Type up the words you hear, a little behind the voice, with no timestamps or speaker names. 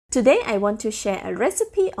Today I want to share a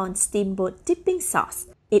recipe on Steamboat dipping sauce.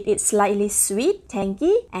 It is slightly sweet,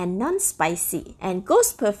 tangy, and non-spicy, and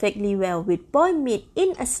goes perfectly well with boiled meat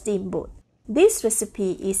in a steamboat. This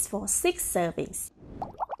recipe is for 6 servings.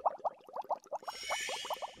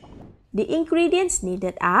 The ingredients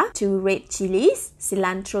needed are 2 red chilies,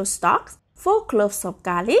 cilantro stalks, 4 cloves of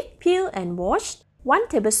garlic, peeled and washed, 1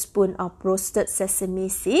 tablespoon of roasted sesame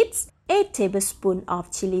seeds, 8 tablespoons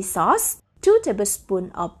of chili sauce, 2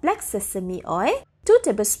 tablespoons of black sesame oil, 2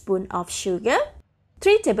 tablespoons of sugar,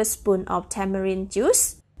 3 tablespoons of tamarind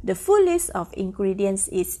juice. The full list of ingredients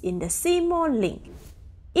is in the See More link.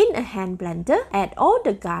 In a hand blender, add all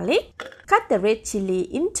the garlic. Cut the red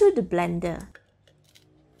chili into the blender.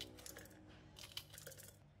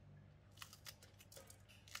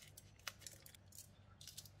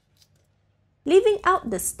 Leaving out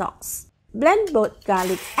the stalks. Blend both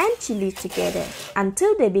garlic and chili together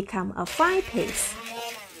until they become a fine paste.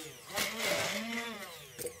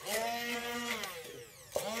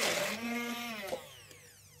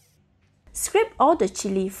 Scrape all the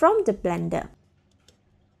chili from the blender.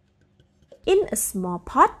 In a small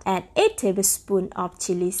pot, add 8 tablespoons of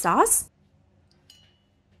chili sauce,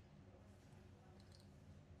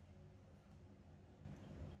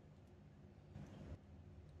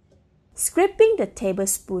 scraping the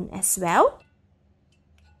tablespoon as well.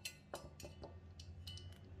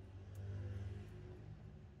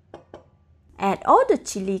 Add all the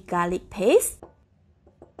chili garlic paste,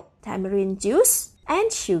 tamarind juice,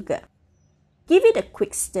 and sugar. Give it a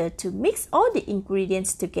quick stir to mix all the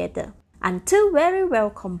ingredients together until very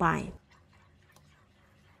well combined.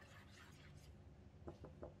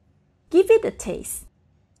 Give it a taste.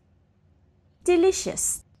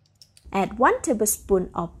 Delicious! Add 1 tablespoon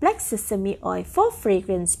of black sesame oil for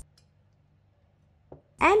fragrance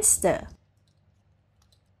and stir.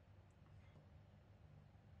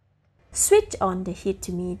 Switch on the heat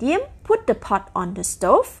to medium. Put the pot on the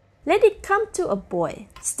stove. Let it come to a boil,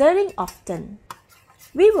 stirring often.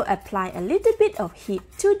 We will apply a little bit of heat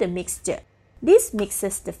to the mixture. This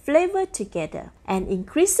mixes the flavor together and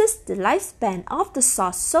increases the lifespan of the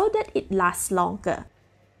sauce so that it lasts longer.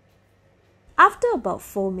 After about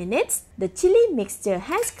 4 minutes, the chili mixture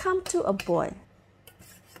has come to a boil.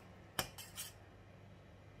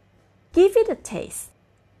 Give it a taste.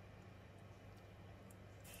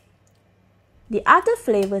 The other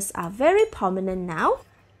flavors are very prominent now,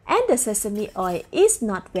 and the sesame oil is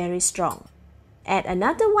not very strong. Add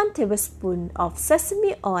another 1 tablespoon of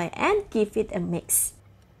sesame oil and give it a mix.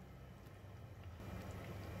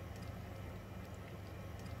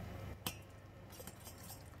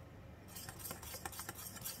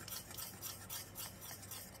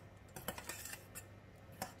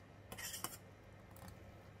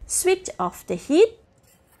 Switch off the heat.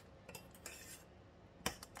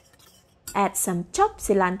 Add some chopped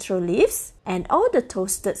cilantro leaves and all the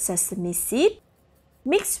toasted sesame seed.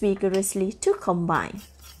 Mix vigorously to combine.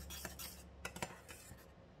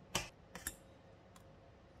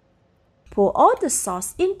 Pour all the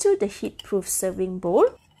sauce into the heat-proof serving bowl.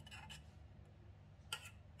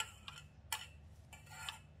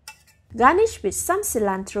 Garnish with some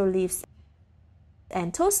cilantro leaves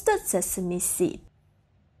and toasted sesame seed.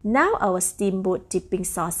 Now our Steamboat dipping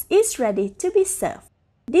sauce is ready to be served.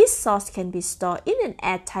 This sauce can be stored in an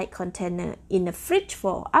airtight container in the fridge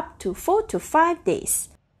for up to 4 to 5 days.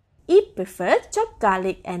 If preferred, chopped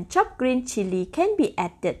garlic and chopped green chili can be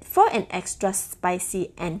added for an extra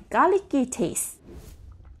spicy and garlicky taste.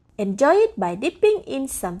 Enjoy it by dipping in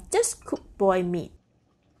some just cooked boiled meat.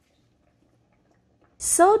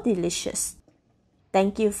 So delicious!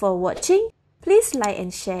 Thank you for watching. Please like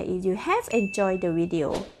and share if you have enjoyed the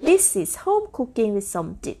video. This is Home Cooking with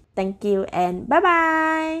Somjit. Thank you and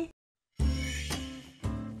bye-bye!